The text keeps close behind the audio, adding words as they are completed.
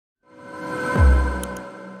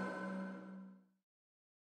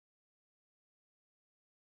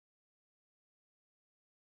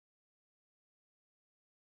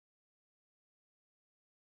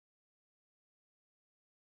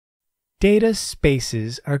Data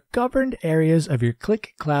spaces are governed areas of your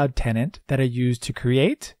Qlik Cloud tenant that are used to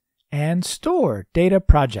create and store data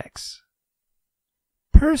projects.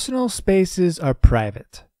 Personal spaces are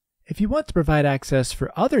private. If you want to provide access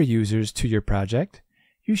for other users to your project,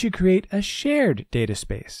 you should create a shared data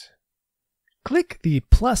space. Click the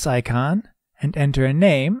plus icon and enter a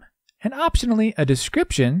name and optionally a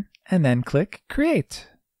description, and then click Create.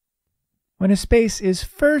 When a space is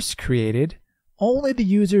first created, only the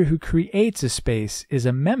user who creates a space is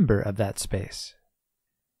a member of that space.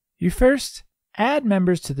 You first add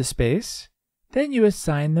members to the space, then you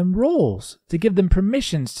assign them roles to give them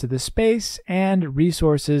permissions to the space and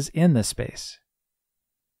resources in the space.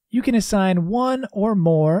 You can assign one or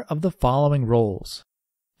more of the following roles.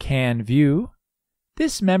 Can view.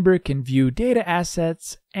 This member can view data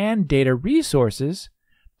assets and data resources,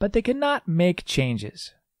 but they cannot make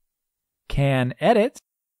changes. Can edit.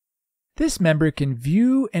 This member can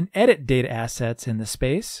view and edit data assets in the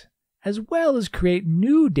space, as well as create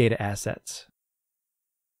new data assets.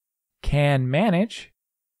 Can manage.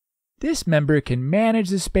 This member can manage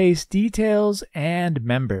the space details and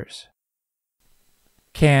members.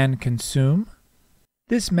 Can consume.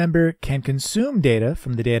 This member can consume data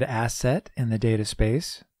from the data asset in the data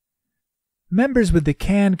space. Members with the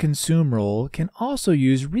Can Consume role can also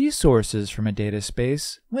use resources from a data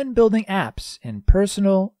space when building apps in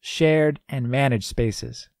personal, shared, and managed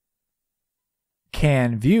spaces.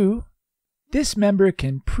 Can View. This member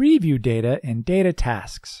can preview data in data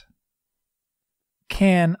tasks.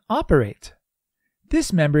 Can Operate.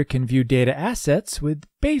 This member can view data assets with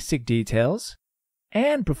basic details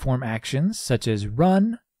and perform actions such as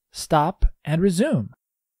run, stop, and resume.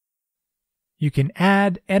 You can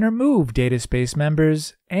add and remove data space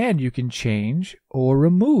members, and you can change or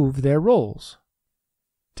remove their roles.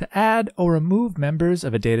 To add or remove members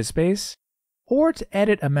of a data space, or to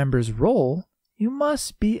edit a member's role, you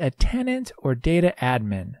must be a tenant or data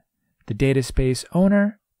admin, the data space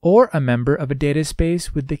owner, or a member of a data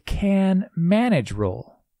space with the Can Manage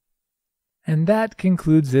role. And that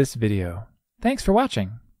concludes this video. Thanks for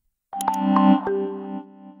watching.